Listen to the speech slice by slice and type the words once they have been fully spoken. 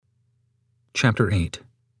Chapter 8.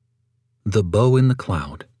 The Bow in the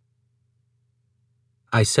Cloud.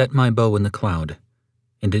 I set my bow in the cloud,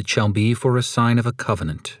 and it shall be for a sign of a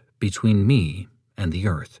covenant between me and the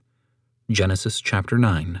earth. Genesis chapter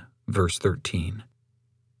 9, verse 13.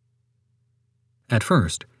 At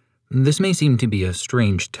first, this may seem to be a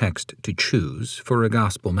strange text to choose for a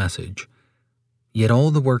gospel message. Yet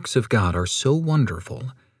all the works of God are so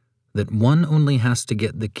wonderful that one only has to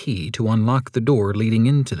get the key to unlock the door leading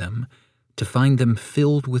into them, to find them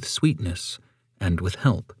filled with sweetness and with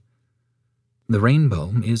help. The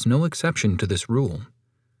rainbow is no exception to this rule.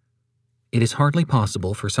 It is hardly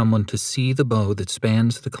possible for someone to see the bow that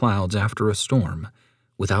spans the clouds after a storm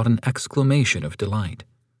without an exclamation of delight.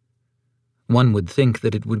 One would think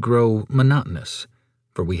that it would grow monotonous,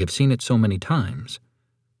 for we have seen it so many times.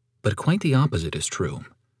 But quite the opposite is true.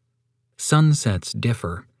 Sunsets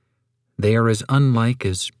differ. They are as unlike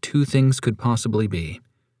as two things could possibly be.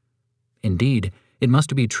 Indeed, it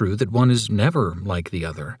must be true that one is never like the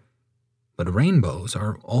other, but rainbows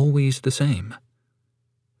are always the same.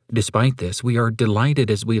 Despite this, we are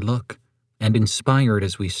delighted as we look and inspired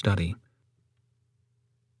as we study.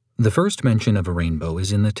 The first mention of a rainbow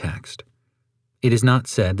is in the text. It is not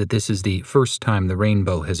said that this is the first time the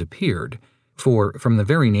rainbow has appeared, for from the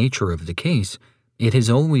very nature of the case, it has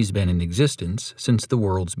always been in existence since the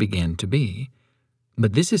worlds began to be,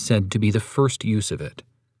 but this is said to be the first use of it.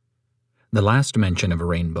 The last mention of a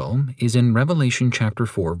rainbow is in Revelation chapter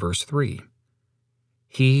 4, verse 3.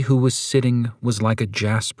 He who was sitting was like a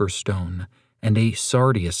jasper stone and a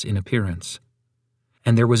sardius in appearance.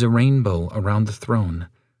 And there was a rainbow around the throne,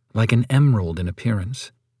 like an emerald in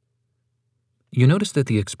appearance. You notice that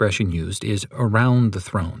the expression used is around the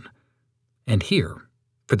throne. And here,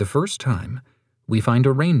 for the first time, we find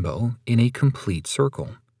a rainbow in a complete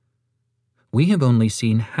circle. We have only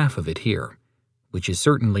seen half of it here, which is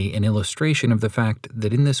certainly an illustration of the fact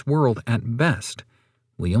that in this world, at best,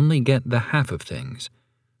 we only get the half of things.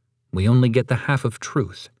 We only get the half of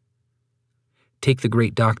truth. Take the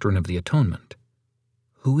great doctrine of the atonement.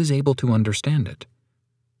 Who is able to understand it?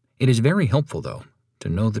 It is very helpful, though, to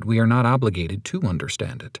know that we are not obligated to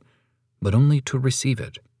understand it, but only to receive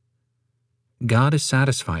it. God is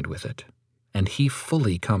satisfied with it, and He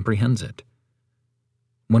fully comprehends it.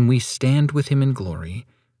 When we stand with Him in glory,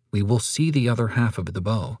 we will see the other half of the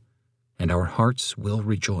bow, and our hearts will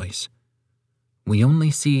rejoice. We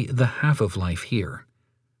only see the half of life here.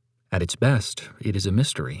 At its best, it is a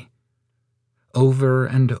mystery. Over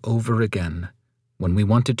and over again, when we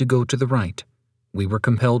wanted to go to the right, we were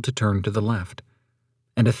compelled to turn to the left.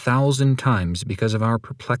 And 1,000 times, because of our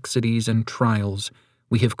perplexities and trials,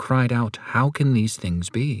 we have cried out, "How can these things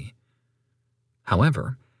be?"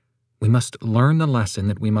 However, we must learn the lesson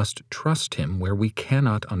that we must trust Him where we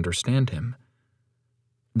cannot understand Him.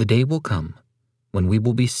 The day will come when we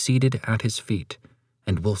will be seated at His feet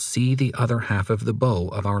and will see the other half of the bow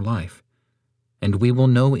of our life, and we will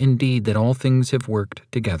know indeed that all things have worked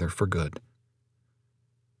together for good.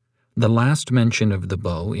 The last mention of the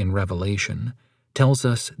bow in Revelation tells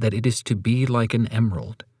us that it is to be like an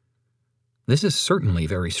emerald. This is certainly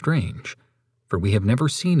very strange, for we have never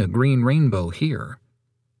seen a green rainbow here.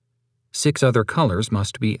 6 other colors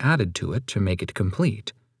must be added to it to make it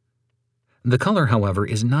complete. The color, however,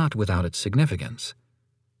 is not without its significance.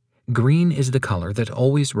 Green is the color that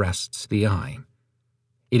always rests the eye.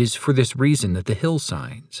 It is for this reason that the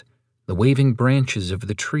hillsides, the waving branches of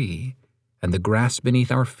the tree, and the grass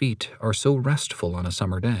beneath our feet are so restful on a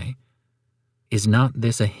summer day. Is not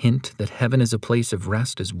this a hint that heaven is a place of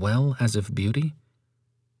rest as well as of beauty?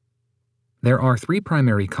 There are 3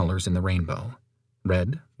 primary colors in the rainbow: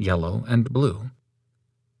 red, yellow, and blue.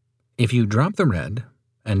 If you drop the red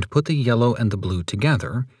and put the yellow and the blue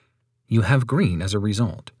together, you have green as a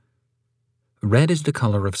result. Red is the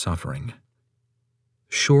color of suffering.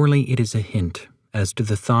 Surely it is a hint as to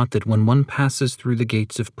the thought that when one passes through the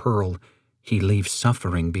gates of pearl, he leaves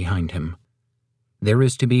suffering behind him. There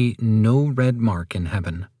is to be no red mark in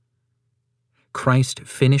heaven. Christ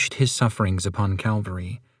finished His sufferings upon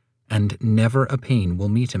Calvary, and never a pain will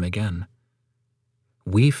meet Him again.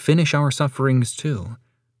 We finish our sufferings too,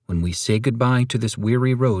 when we say goodbye to this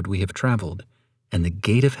weary road we have traveled, and the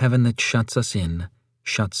gate of heaven that shuts us in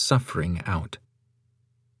shuts suffering out.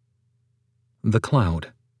 The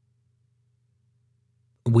cloud.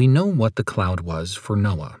 We know what the cloud was for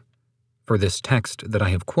Noah, for this text that I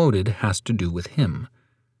have quoted has to do with him,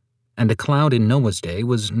 and a cloud in Noah's day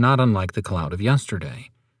was not unlike the cloud of yesterday.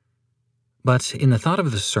 But in the thought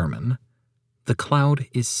of the sermon, the cloud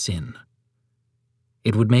is sin.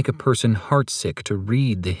 It would make a person heartsick to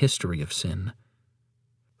read the history of sin.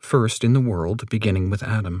 First in the world, beginning with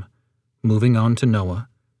Adam, moving on to Noah,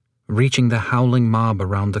 reaching the howling mob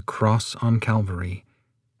around the cross on Calvary,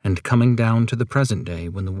 and coming down to the present day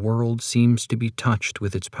when the world seems to be touched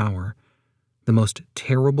with its power, the most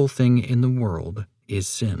terrible thing in the world is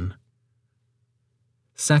sin.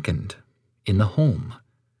 Second, in the home,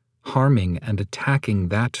 harming and attacking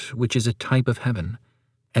that which is a type of heaven,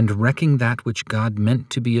 and wrecking that which God meant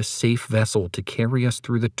to be a safe vessel to carry us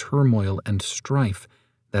through the turmoil and strife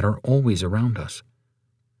that are always around us.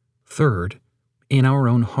 Third, in our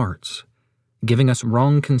own hearts, giving us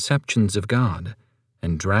wrong conceptions of God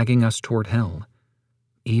and dragging us toward hell,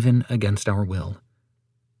 even against our will.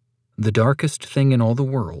 The darkest thing in all the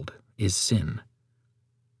world is sin.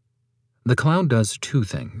 The cloud does two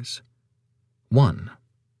things. 1,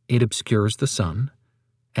 it obscures the sun,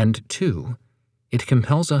 and 2, it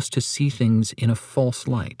compels us to see things in a false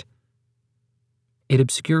light. It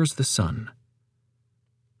obscures the sun.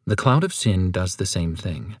 The cloud of sin does the same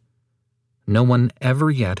thing. No one ever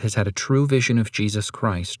yet has had a true vision of Jesus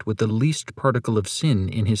Christ with the least particle of sin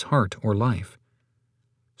in his heart or life.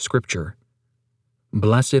 Scripture: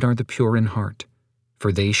 "Blessed are the pure in heart,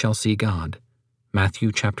 for they shall see God."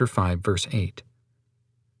 Matthew chapter 5, verse 8.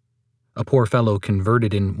 A poor fellow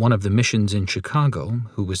converted in one of the missions in Chicago,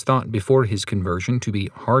 who was thought before his conversion to be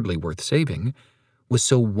hardly worth saving, was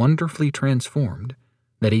so wonderfully transformed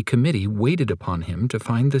that a committee waited upon him to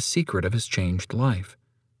find the secret of his changed life.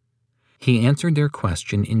 He answered their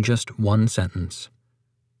question in just one sentence: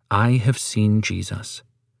 "I have seen Jesus."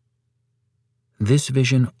 This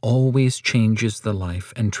vision always changes the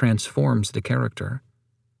life and transforms the character.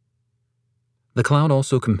 The cloud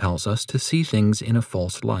also compels us to see things in a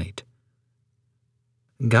false light.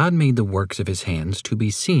 God made the works of his hands to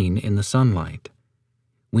be seen in the sunlight.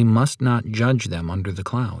 We must not judge them under the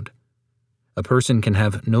cloud. A person can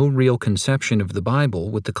have no real conception of the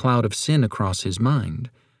Bible with the cloud of sin across his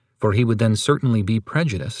mind, for he would then certainly be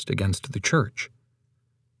prejudiced against the church.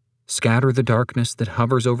 Scatter the darkness that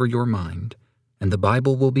hovers over your mind, and the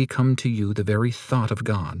Bible will become to you the very thought of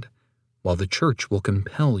God, while the church will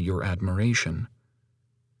compel your admiration.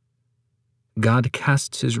 God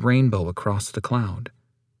casts his rainbow across the cloud.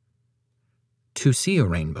 To see a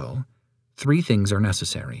rainbow, 3 things are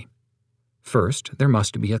necessary. First, there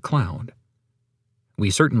must be a cloud. We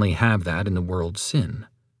certainly have that in the world's sin.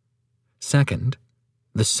 Second,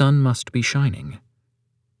 the sun must be shining.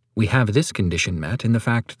 We have this condition met in the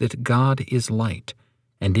fact that God is light,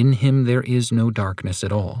 and in him there is no darkness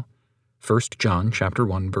at all. 1 John chapter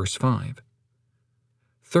 1, verse 5.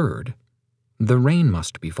 Third, the rain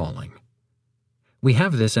must be falling. We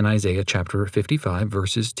have this in Isaiah chapter 55,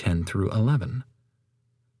 verses 10 through 11.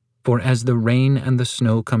 "For as the rain and the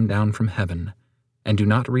snow come down from heaven, and do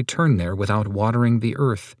not return there without watering the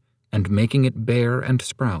earth, and making it bear and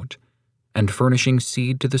sprout, and furnishing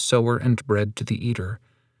seed to the sower and bread to the eater,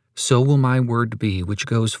 so will my word be which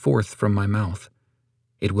goes forth from my mouth.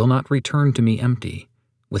 It will not return to me empty,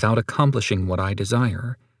 without accomplishing what I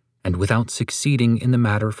desire, and without succeeding in the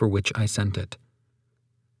matter for which I sent it."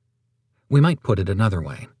 We might put it another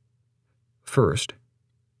way. First,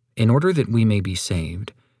 in order that we may be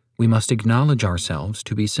saved, we must acknowledge ourselves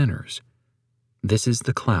to be sinners. This is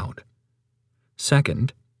the cloud.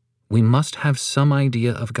 Second, we must have some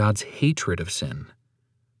idea of God's hatred of sin.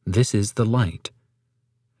 This is the light.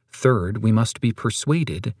 Third, we must be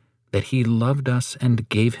persuaded that he loved us and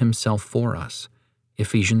gave himself for us.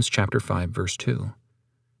 Ephesians chapter 5, verse 2.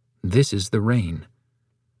 This is the rain.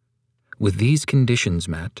 With these conditions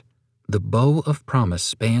met, the bow of promise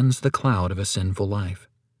spans the cloud of a sinful life.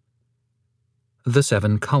 The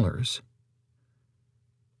 7 colors.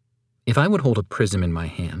 If I would hold a prism in my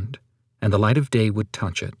hand, and the light of day would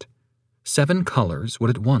touch it, 7 colors would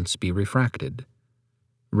at once be refracted: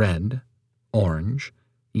 red, orange,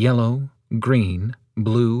 yellow, green,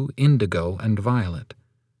 blue, indigo, and violet.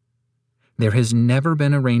 There has never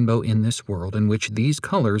been a rainbow in this world in which these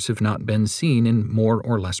colors have not been seen in more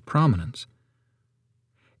or less prominence.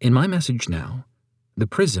 In my message now, the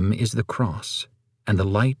prism is the cross, and the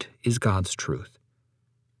light is God's truth.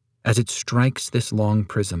 As it strikes this long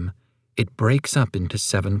prism, it breaks up into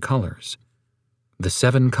 7 colors. The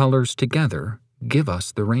 7 colors together give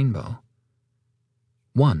us the rainbow.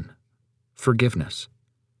 1. Forgiveness.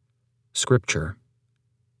 Scripture: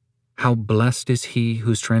 "How blessed is he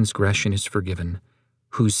whose transgression is forgiven,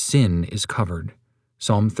 whose sin is covered."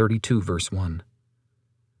 Psalm 32, verse 1.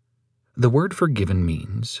 The word forgiven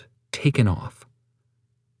means taken off.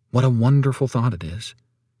 What a wonderful thought it is.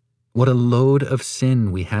 What a load of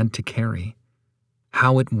sin we had to carry.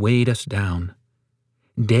 How it weighed us down.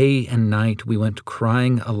 Day and night we went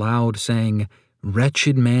crying aloud, saying,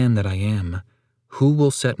 "Wretched man that I am, Who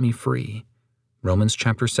will set me free? Romans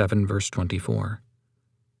chapter 7, verse 24.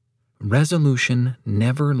 Resolution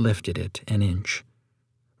never lifted it an inch.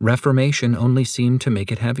 Reformation only seemed to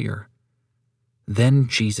make it heavier. Then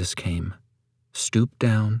Jesus came, stooped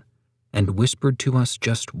down, and whispered to us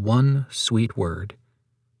just one sweet word: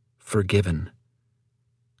 forgiven.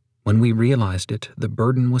 When we realized it, the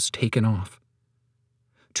burden was taken off.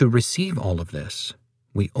 To receive all of this,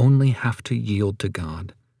 we only have to yield to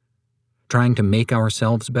God. Trying to make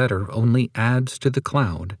ourselves better only adds to the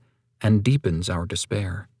cloud and deepens our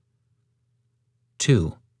despair.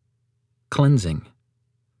 2. Cleansing.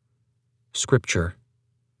 Scripture: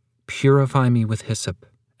 purify me with hyssop,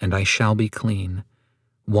 and I shall be clean.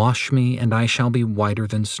 Wash me, and I shall be whiter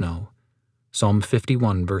than snow. Psalm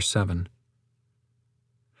 51, verse 7.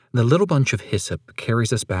 The little bunch of hyssop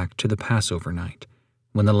carries us back to the Passover night,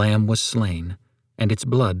 when the lamb was slain and its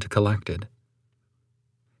blood collected.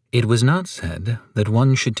 It was not said that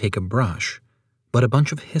one should take a brush, but a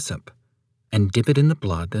bunch of hyssop, and dip it in the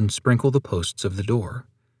blood and sprinkle the posts of the door.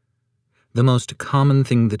 The most common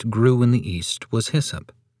thing that grew in the East was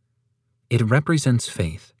hyssop. It represents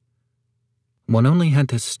faith. One only had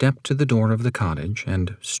to step to the door of the cottage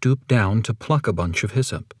and stoop down to pluck a bunch of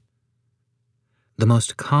hyssop. The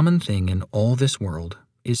most common thing in all this world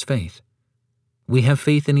is faith. We have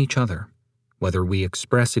faith in each other, whether we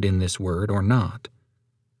express it in this word or not.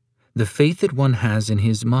 The faith that one has in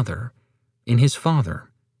his mother, in his father,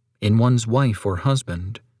 in one's wife or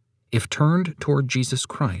husband, if turned toward Jesus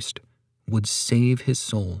Christ, would save his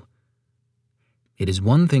soul. It is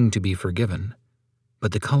one thing to be forgiven,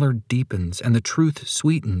 but the color deepens and the truth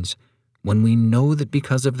sweetens when we know that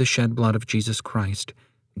because of the shed blood of Jesus Christ,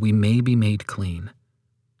 we may be made clean.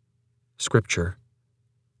 Scripture: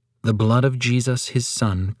 the blood of Jesus, his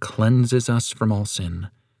Son, cleanses us from all sin.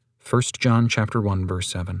 1 John chapter 1, verse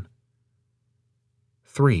 7.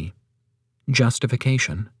 3.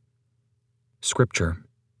 Justification. Scripture: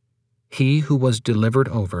 he who was delivered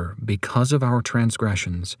over because of our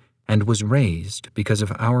transgressions and was raised because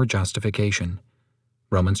of our justification.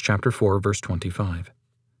 Romans chapter 4, verse 25.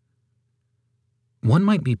 One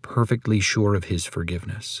might be perfectly sure of his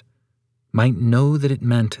forgiveness, might know that it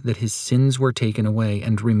meant that his sins were taken away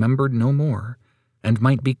and remembered no more, and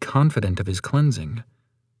might be confident of his cleansing.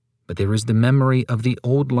 But there is the memory of the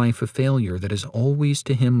old life of failure that is always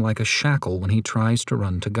to him like a shackle when he tries to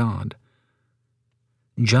run to God.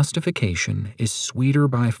 Justification is sweeter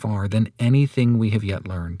by far than anything we have yet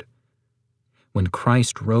learned. When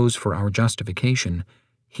Christ rose for our justification,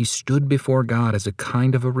 he stood before God as a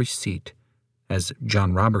kind of a receipt, as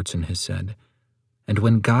John Robertson has said, and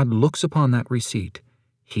when God looks upon that receipt,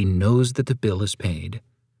 he knows that the bill is paid.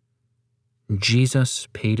 Jesus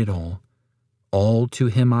paid it all to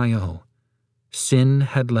him I owe. Sin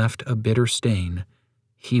had left a bitter stain,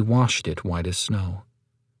 he washed it white as snow.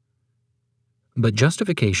 But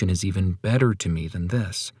justification is even better to me than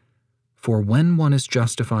this, for when one is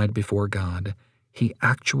justified before God, he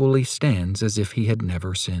actually stands as if he had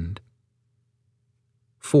never sinned.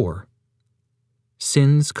 4.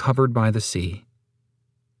 Sins covered by the sea.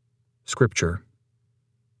 Scripture: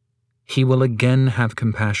 he will again have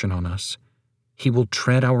compassion on us. He will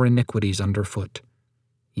tread our iniquities underfoot.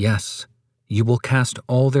 Yes, you will cast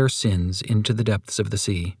all their sins into the depths of the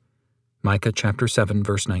sea. Micah chapter 7,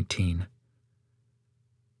 verse 19.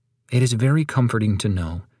 It is very comforting to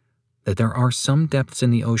know that there are some depths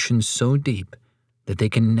in the ocean so deep that they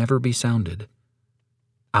can never be sounded.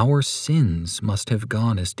 Our sins must have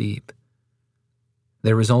gone as deep.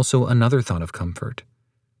 There is also another thought of comfort.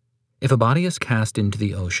 If a body is cast into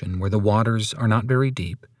the ocean where the waters are not very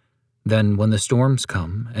deep, then when the storms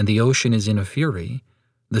come and the ocean is in a fury,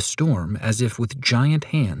 the storm, as if with giant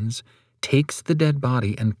hands, takes the dead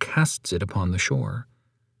body and casts it upon the shore.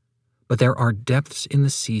 But there are depths in the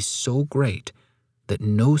sea so great that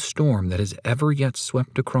no storm that has ever yet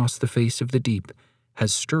swept across the face of the deep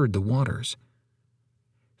has stirred the waters.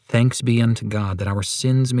 Thanks be unto God that our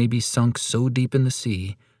sins may be sunk so deep in the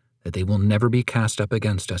sea that they will never be cast up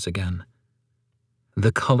against us again.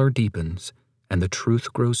 The color deepens, and the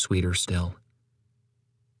truth grows sweeter still.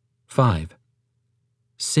 5.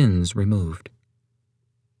 Sins removed.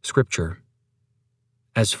 Scripture: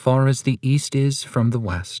 as far as the east is from the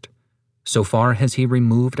west, so far has he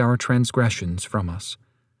removed our transgressions from us.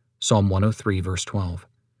 Psalm 103, verse 12.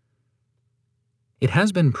 It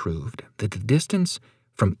has been proved that the distance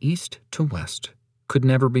from east to west could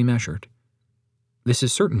never be measured. This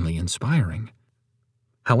is certainly inspiring.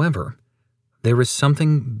 However, there is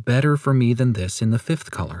something better for me than this in the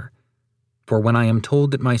 5th color. For when I am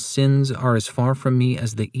told that my sins are as far from me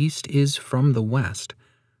as the east is from the west,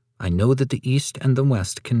 I know that the east and the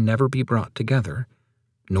west can never be brought together,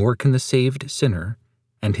 nor can the saved sinner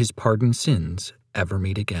and his pardoned sins ever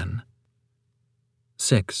meet again.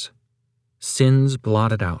 6. Sins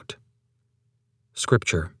blotted out.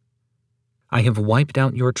 Scripture. I have wiped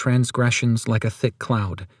out your transgressions like a thick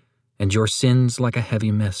cloud, and your sins like a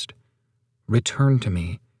heavy mist. Return to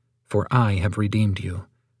me, for I have redeemed you.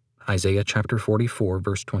 Isaiah chapter 44,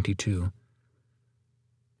 verse 22.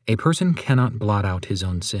 A person cannot blot out his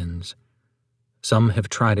own sins. Some have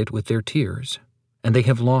tried it with their tears, and they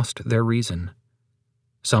have lost their reason.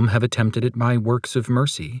 Some have attempted it by works of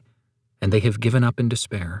mercy, and they have given up in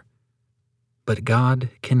despair. But God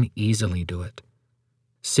can easily do it.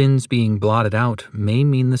 Sins being blotted out may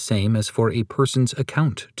mean the same as for a person's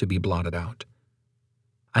account to be blotted out.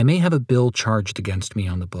 I may have a bill charged against me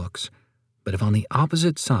on the books, but if on the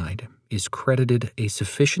opposite side is credited a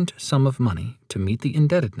sufficient sum of money to meet the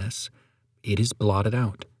indebtedness, it is blotted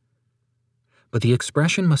out. But the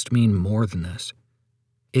expression must mean more than this.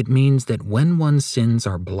 It means that when one's sins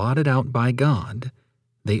are blotted out by God,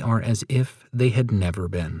 they are as if they had never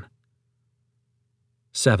been.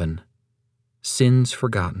 7. Sins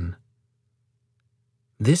forgotten.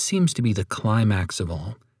 This seems to be the climax of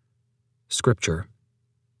all. Scripture.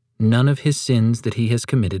 None of his sins that he has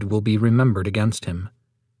committed will be remembered against him.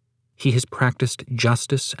 He has practiced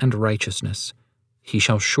justice and righteousness. He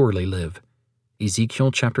shall surely live.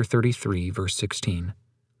 Ezekiel chapter 33, verse 16.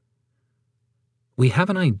 We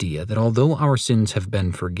have an idea that although our sins have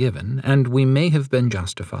been forgiven, and we may have been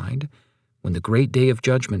justified, when the great day of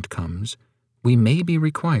judgment comes, we may be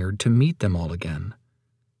required to meet them all again.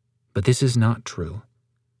 But this is not true.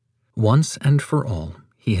 Once and for all,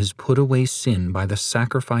 he has put away sin by the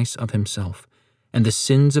sacrifice of himself, and the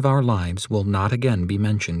sins of our lives will not again be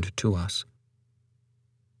mentioned to us.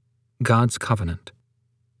 God's covenant.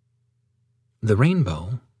 The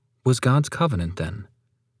rainbow was God's covenant then.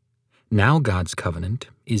 Now God's covenant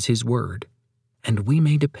is his word, and we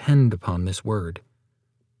may depend upon this word.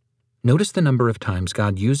 Notice the number of times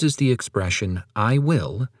God uses the expression, I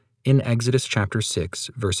will, in Exodus chapter 6,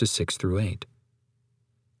 verses 6 through 8.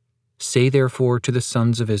 Say therefore to the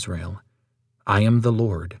sons of Israel, I am the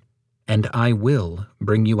Lord, and I will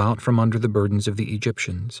bring you out from under the burdens of the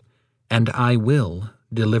Egyptians, and I will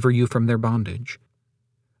deliver you from their bondage.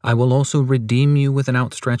 I will also redeem you with an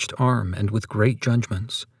outstretched arm and with great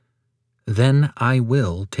judgments. Then I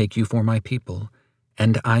will take you for my people,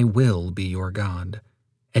 and I will be your God.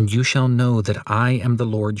 And you shall know that I am the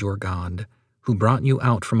Lord your God, who brought you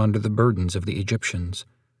out from under the burdens of the Egyptians.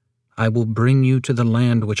 I will bring you to the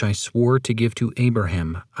land which I swore to give to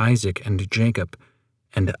Abraham, Isaac, and Jacob,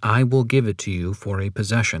 and I will give it to you for a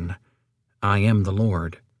possession. I am the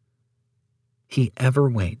Lord. He ever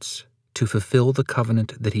waits to fulfill the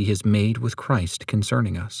covenant that he has made with Christ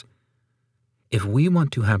concerning us. If we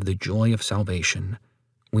want to have the joy of salvation,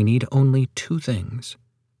 we need only two things.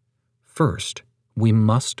 First, we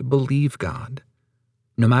must believe God.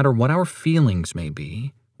 No matter what our feelings may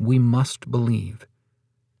be, we must believe.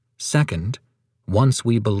 Second, once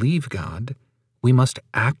we believe God, we must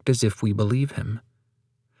act as if we believe him.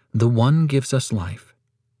 The one gives us life,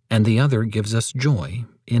 and the other gives us joy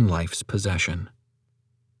in life's possession.